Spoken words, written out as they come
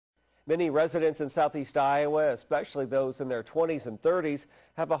Many residents in southeast Iowa, especially those in their 20s and 30s,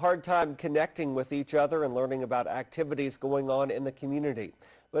 have a hard time connecting with each other and learning about activities going on in the community.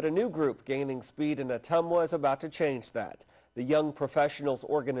 But a new group gaining speed in Ottumwa is about to change that. The Young Professionals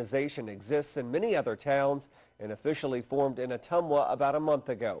Organization exists in many other towns and officially formed in Ottumwa about a month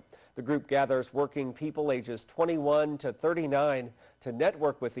ago. The group gathers working people ages 21 to 39 to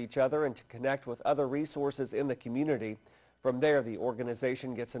network with each other and to connect with other resources in the community. From there, the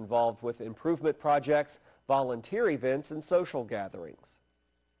organization gets involved with improvement projects, volunteer events, and social gatherings.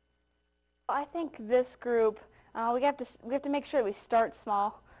 I think this group, we have to make sure that we start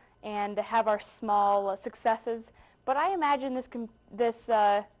small and have our small successes. But I imagine this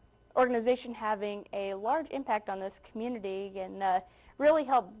organization having a large impact on this community and really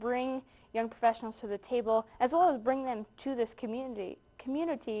help bring young professionals to the table, as well as bring them to this community.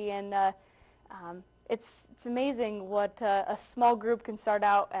 And it's amazing what a small group can start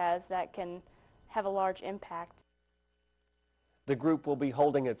out as that can have a large impact. The group will be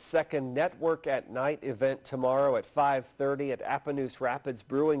holding its second Network at Night event tomorrow at 5:30 at Appanoose Rapids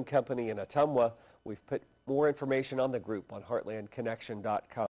Brewing Company in Ottumwa. We've put more information on the group on heartlandconnection.com.